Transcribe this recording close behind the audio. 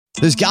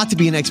There's got to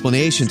be an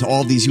explanation to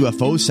all of these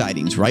UFO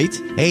sightings, right?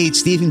 Hey,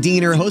 it's Stephen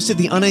Diener, host of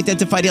the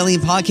Unidentified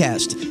Alien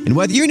Podcast. And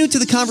whether you're new to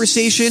the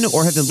conversation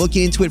or have been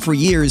looking into it for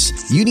years,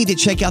 you need to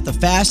check out the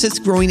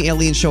fastest growing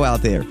alien show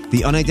out there,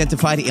 the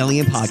Unidentified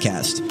Alien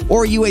Podcast,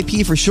 or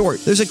UAP for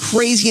short. There's a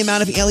crazy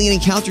amount of alien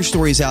encounter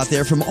stories out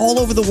there from all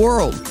over the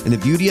world. And the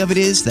beauty of it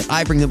is that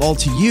I bring them all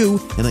to you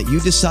and let you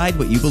decide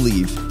what you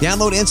believe.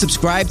 Download and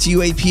subscribe to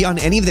UAP on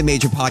any of the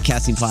major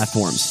podcasting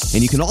platforms.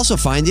 And you can also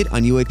find it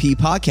on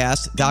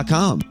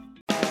UAPpodcast.com.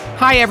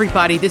 Hi,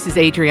 everybody. This is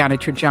Adriana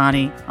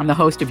Trajani. I'm the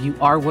host of You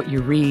Are What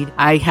You Read.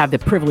 I have the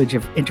privilege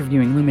of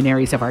interviewing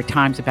luminaries of our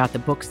times about the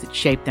books that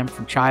shaped them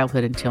from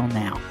childhood until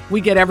now.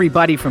 We get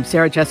everybody from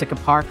Sarah Jessica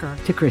Parker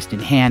to Kristen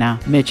Hanna,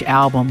 Mitch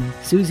Albom,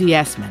 Susie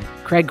Essman,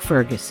 Craig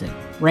Ferguson,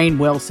 Rainn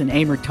Wilson,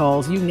 Amor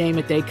Tolls, you name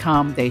it, they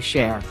come, they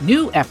share.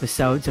 New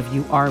episodes of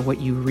You Are What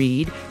You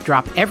Read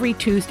drop every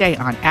Tuesday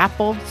on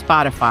Apple,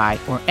 Spotify,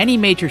 or any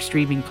major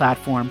streaming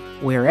platform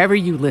wherever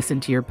you listen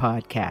to your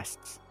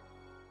podcasts.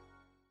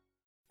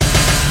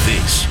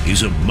 This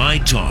is a My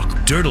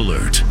Talk Dirt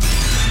Alert.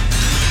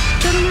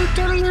 Dirt alert,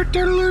 dirt alert,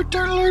 dirt alert,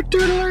 dirt alert,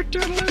 dirt alert,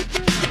 dirt alert.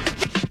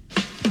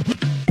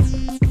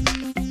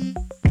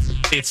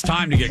 It's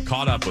time to get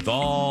caught up with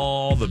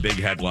all the big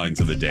headlines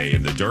of the day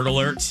in the Dirt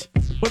Alert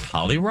with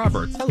Holly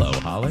Roberts. Hello,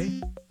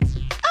 Holly.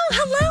 Oh,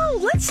 hello.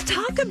 Let's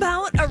talk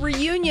about a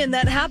reunion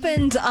that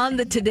happened on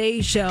the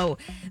Today Show.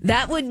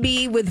 That would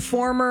be with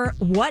former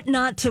What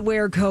Not to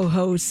Wear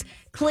co-hosts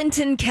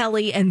Clinton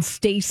Kelly and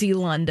Stacey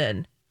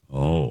London.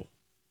 Oh.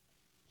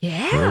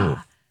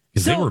 Yeah.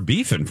 Because they were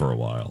beefing for a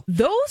while.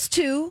 Those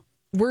two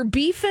were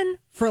beefing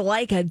for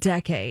like a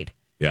decade.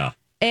 Yeah.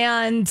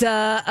 And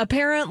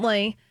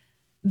apparently,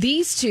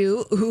 these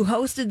two who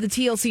hosted the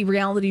TLC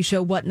reality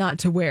show What Not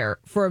to Wear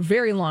for a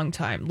very long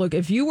time. Look,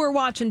 if you were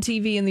watching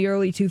TV in the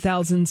early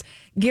 2000s,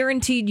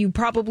 guaranteed you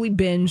probably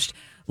binged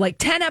like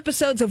 10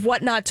 episodes of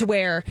What Not to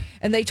Wear.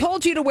 And they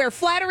told you to wear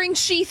flattering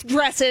sheath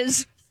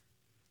dresses.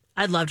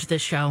 I loved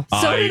this show.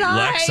 So did I.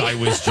 Lex, I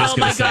was just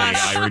going to say,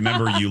 I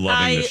remember you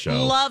loving the show. I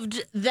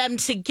loved them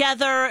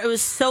together. It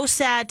was so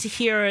sad to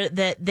hear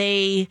that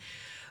they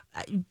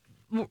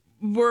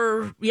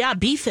were,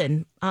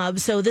 beefing.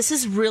 So this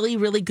is really,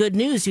 really good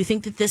news. Do you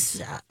think that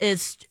this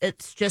it's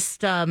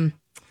just, are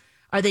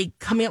they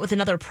coming up with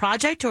another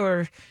project,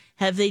 or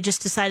have they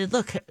just decided,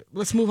 look,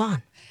 let's move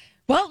on?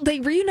 Well, they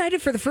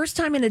reunited for the first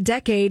time in a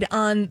decade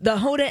on the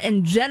Hoda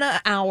and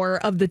Jenna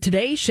hour of the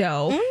Today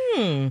Show.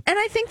 And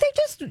I think they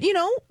just,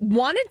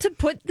 wanted to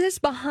put this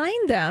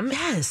behind them.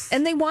 Yes.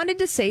 And they wanted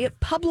to say it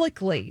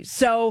publicly.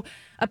 So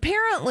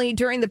apparently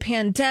during the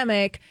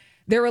pandemic,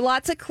 there were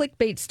lots of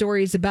clickbait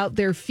stories about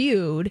their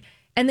feud.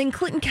 And then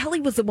Clinton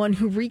Kelly was the one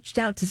who reached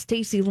out to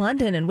Stacey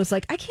London and was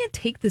like, I can't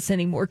take this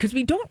anymore because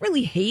we don't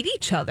really hate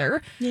each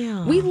other.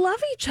 Yeah. We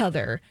love each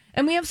other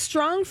and we have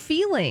strong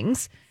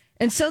feelings.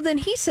 And so then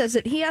he says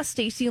that he asked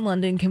Stacey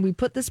London, can we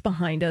put this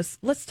behind us?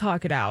 Let's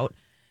talk it out.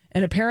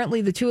 And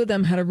apparently the two of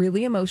them had a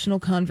really emotional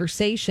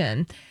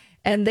conversation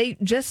and they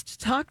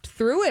just talked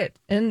through it.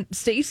 And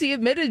Stacey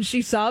admitted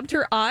she sobbed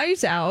her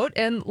eyes out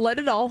and let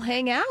it all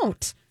hang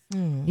out.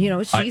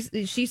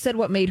 She said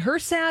what made her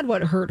sad,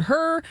 what hurt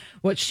her,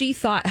 what she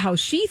thought, how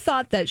she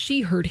thought that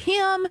she hurt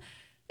him,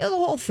 the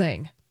whole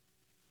thing.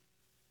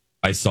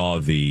 I saw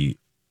the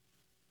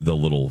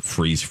little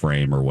freeze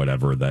frame or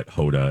whatever that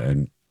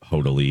Hoda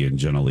Lee and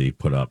Jenna Lee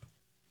put up.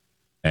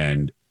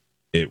 And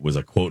it was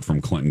a quote from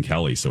Clinton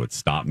Kelly. So it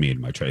stopped me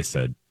in my trace.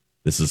 Said,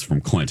 this is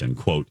from Clinton,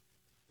 quote,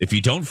 if you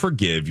don't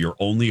forgive, you're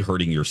only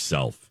hurting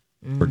yourself.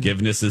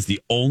 Forgiveness is the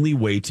only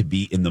way to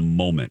be in the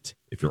moment.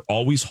 If you're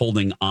always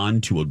holding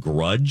on to a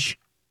grudge,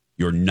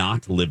 you're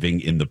not living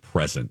in the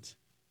present.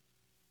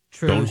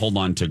 True. Don't hold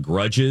on to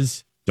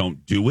grudges.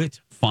 Don't do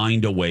it.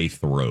 Find a way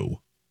through.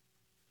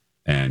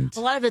 And a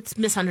lot of it's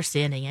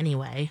misunderstanding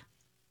anyway.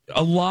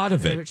 A lot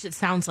of it. Which it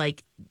sounds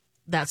like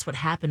that's what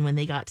happened when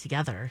they got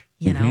together,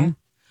 know,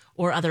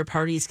 or other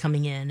parties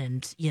coming in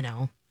and,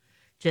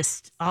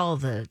 just all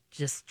the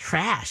just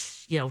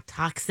trash,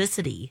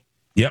 toxicity.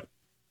 Yep.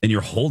 And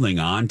you're holding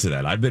on to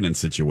that. I've been in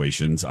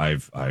situations,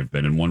 I've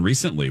been in one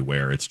recently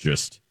where it's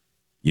just,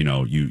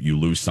 you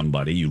lose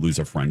somebody, you lose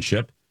a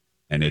friendship,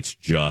 and it's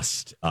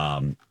just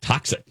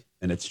toxic.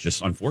 And it's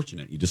just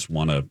unfortunate. You just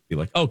want to be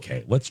like,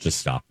 okay, let's just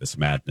stop this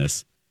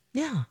madness.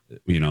 Yeah.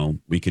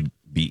 We could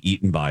be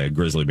eaten by a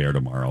grizzly bear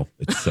tomorrow.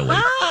 It's silly.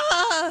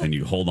 And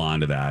you hold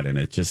on to that, and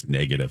it's just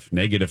negative, and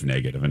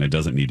it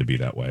doesn't need to be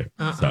that way.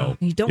 So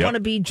you don't want to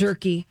be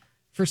jerky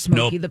for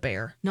Smokey the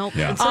Bear. Nope.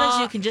 Yeah. And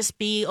sometimes you can just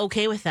be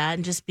okay with that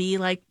and just be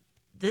like,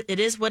 it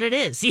is what it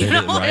is.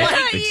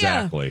 Right?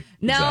 Exactly.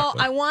 Now,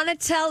 I want to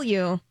tell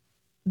you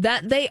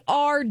that they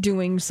are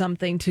doing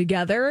something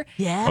together.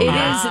 Yeah. It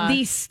is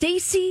the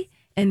Stacey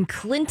and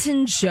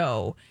Clinton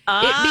show.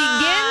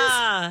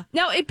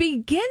 It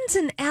begins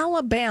in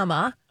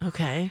Alabama.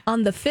 Okay.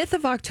 On the 5th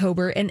of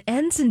October and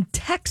ends in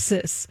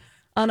Texas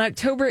on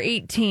October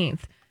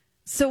 18th.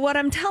 So what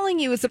I'm telling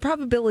you is the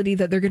probability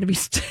that they're going to be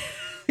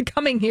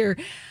coming here,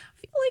 I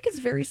feel like it's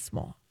very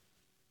small.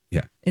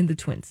 Yeah. In the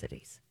Twin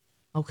Cities.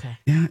 Okay.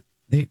 Yeah.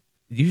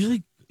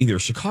 usually either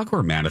Chicago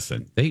or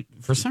Madison. They,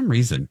 for some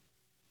reason,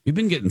 we've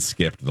been getting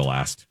skipped the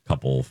last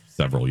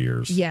several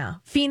years. Yeah.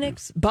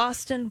 Phoenix,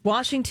 Boston,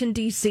 Washington,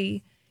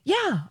 D.C.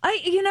 Yeah.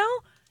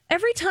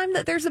 Every time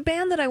that there's a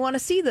band that I want to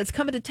see that's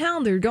coming to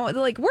town, they're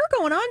like, we're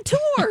going on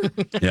tour.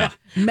 Yeah.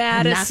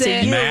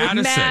 Madison,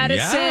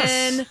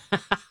 yes.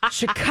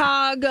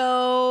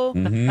 Chicago,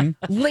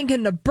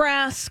 Lincoln,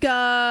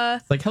 Nebraska.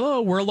 It's like,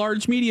 hello, we're a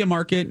large media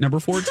market, number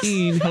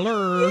 14.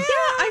 Hello. Yeah,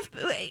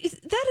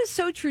 that is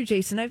so true,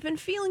 Jason. I've been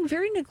feeling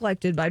very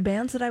neglected by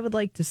bands that I would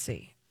like to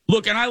see.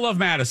 Look, and I love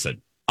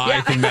Madison.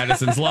 I think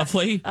Madison's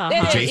lovely.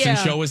 The Jason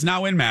Show is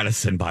now in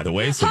Madison, by the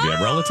way. So if you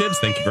have relatives,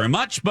 thank you very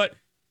much. But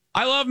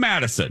I love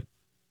Madison.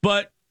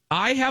 But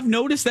I have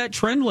noticed that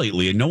trend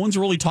lately, and no one's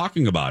really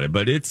talking about it.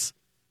 But it's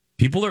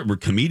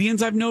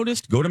comedians I've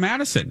noticed go to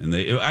Madison.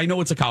 And I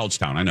know it's a college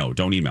town. I know.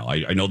 Don't email.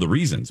 I know the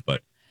reasons,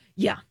 but.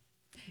 Yeah.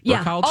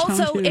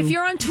 Also, if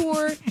you're on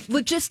tour,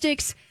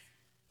 logistics,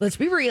 let's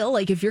be real.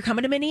 Like if you're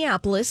coming to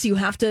Minneapolis, you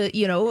have to,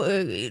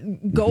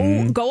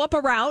 go up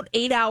a route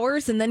 8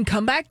 hours and then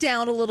come back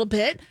down a little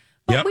bit.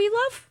 But we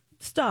love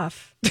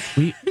stuff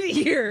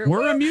here.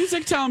 We're a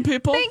music town,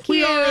 people.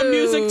 We are a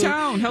music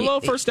town. Hello,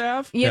 First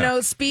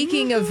Ave.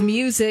 Speaking of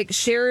music,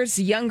 Cher's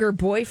younger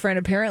boyfriend,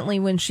 apparently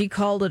when she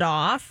called it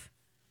off,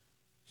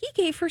 he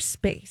gave her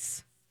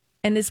space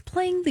and is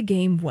playing the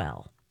game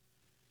well.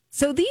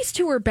 So these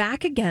two are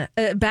back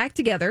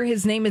together.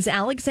 His name is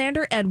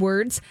Alexander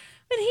Edwards.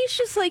 And he's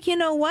just like, you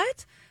know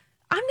what?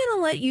 I'm going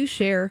to let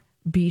you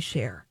be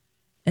Cher.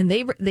 And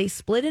they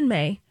split in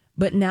May,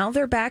 but now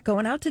they're back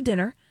going out to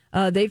dinner.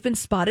 They've been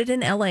spotted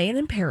in L.A. and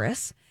in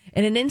Paris.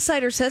 And an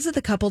insider says of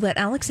the couple that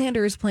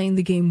Alexander is playing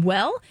the game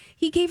well.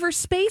 He gave her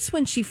space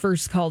when she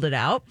first called it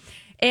out.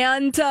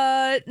 And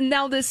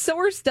now this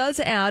source does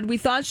add, we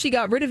thought she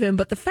got rid of him,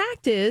 but the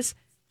fact is,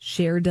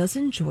 Cher does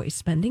enjoy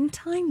spending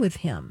time with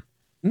him.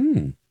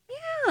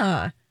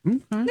 Yeah.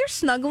 Okay. They're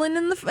snuggling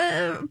in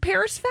the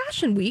Paris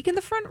Fashion Week in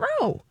the front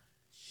row.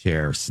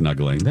 Cher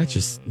snuggling.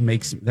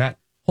 That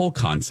whole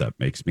concept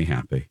makes me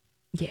happy.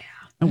 Yeah.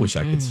 I wish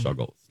I could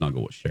snuggle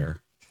with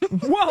Cher.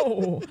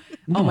 Whoa.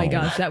 Oh my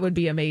gosh, that would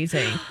be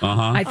amazing.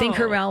 I think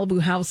her Malibu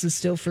house is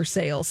still for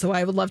sale, so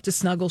I would love to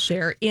snuggle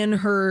Cher in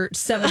her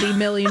 $70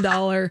 million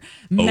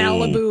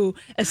Malibu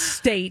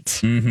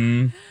estate.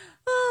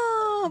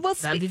 Oh, well,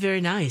 that'd be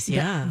very nice.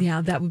 Yeah.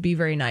 Yeah, that would be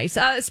very nice.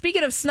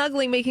 Speaking of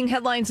snuggling, making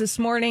headlines this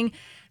morning,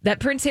 that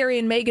Prince Harry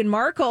and Meghan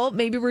Markle,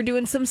 maybe we're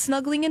doing some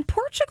snuggling in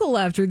Portugal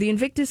after the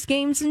Invictus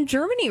Games in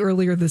Germany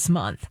earlier this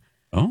month.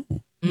 Oh.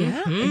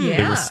 Yeah.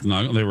 They were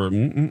snuggling. They were.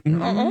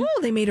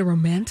 They made a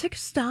romantic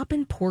stop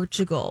in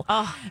Portugal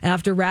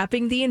after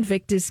wrapping the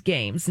Invictus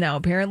Games. Now,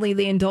 apparently,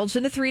 they indulged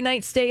in a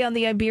 3-night stay on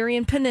the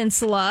Iberian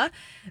Peninsula.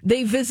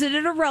 They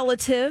visited a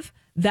relative.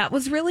 That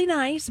was really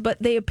nice,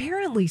 but they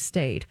apparently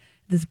stayed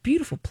at this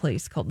beautiful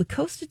place called the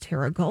Costa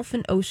Terra Golf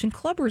and Ocean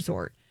Club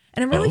Resort.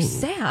 And I'm really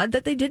sad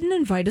that they didn't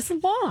invite us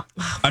along.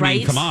 I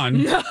mean, come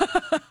on.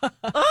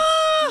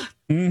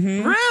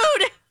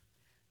 Rude.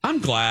 I'm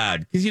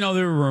glad because,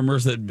 there were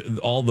rumors that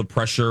all the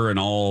pressure and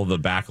all the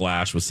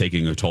backlash was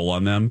taking a toll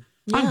on them.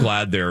 Yeah. I'm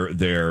glad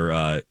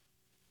they're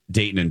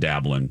dating and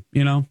dabbling,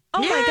 Oh,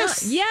 my God.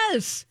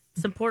 Yes.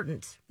 It's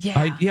important.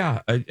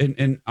 Yeah.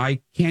 And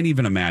I can't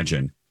even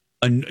imagine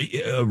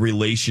a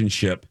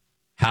relationship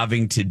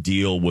having to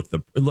deal with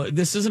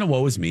this isn't a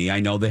woe is me. I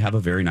know they have a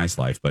very nice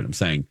life, but I'm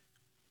saying,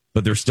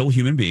 but they're still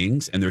human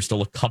beings and they're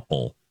still a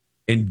couple,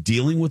 and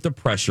dealing with the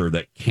pressure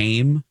that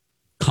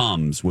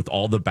comes with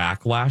all the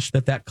backlash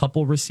that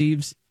couple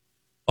receives.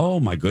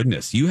 Oh my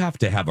goodness. You have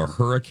to have a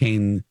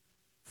hurricane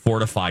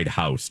fortified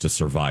house to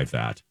survive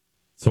that.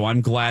 So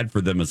I'm glad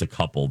for them as a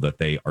couple that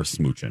they are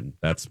smooching.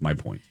 That's my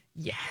point.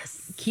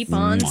 Yes. Keep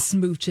on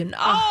smooching.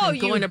 I'm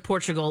going to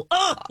Portugal.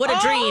 Oh, what a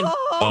dream.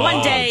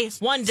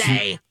 One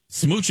day.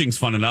 Smooching's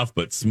fun enough,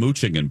 but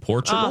smooching in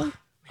Portugal?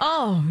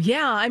 Oh,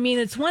 yeah. I mean,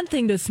 it's one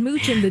thing to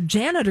smooch in the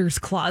janitor's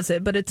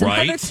closet, but it's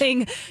another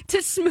thing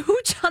to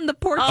smooch on the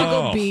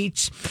Portugal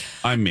beach.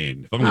 I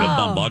mean, if I'm going to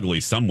bump ugly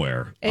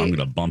somewhere, I'm going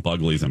to bump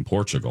uglies in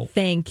Portugal.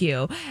 Thank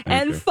you.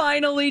 And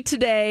finally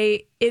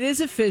today, it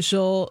is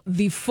official.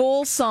 The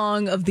full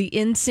song of the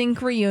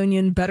NSYNC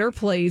reunion, Better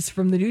Place,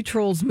 from the new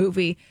Trolls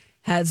movie,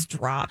 has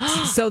dropped.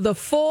 So the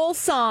full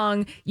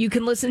song, you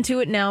can listen to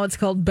it now. It's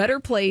called Better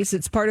Place.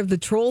 It's part of the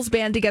Trolls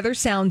Band Together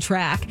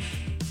soundtrack.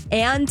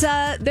 And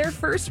their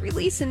first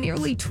release in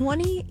nearly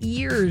 20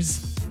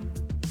 years.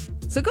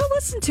 So go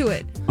listen to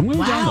it. I'm going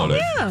to download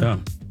it. Yeah.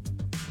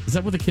 Is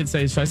that what the kids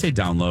say? Should I say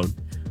download?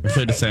 Or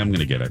should I just say I'm going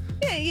to get it?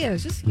 Yeah.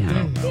 Just, I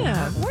don't know.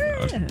 Yeah.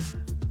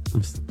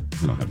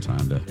 I don't have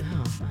time to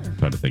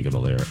try to think of the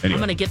lyric. Anyway. I'm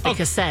going to get the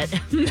cassette.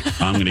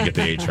 I'm going to get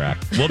the 8-track.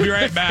 We'll be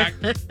right back.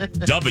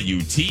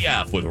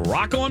 WTF with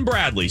Rocco and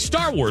Bradley,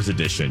 Star Wars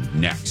edition,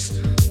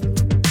 next.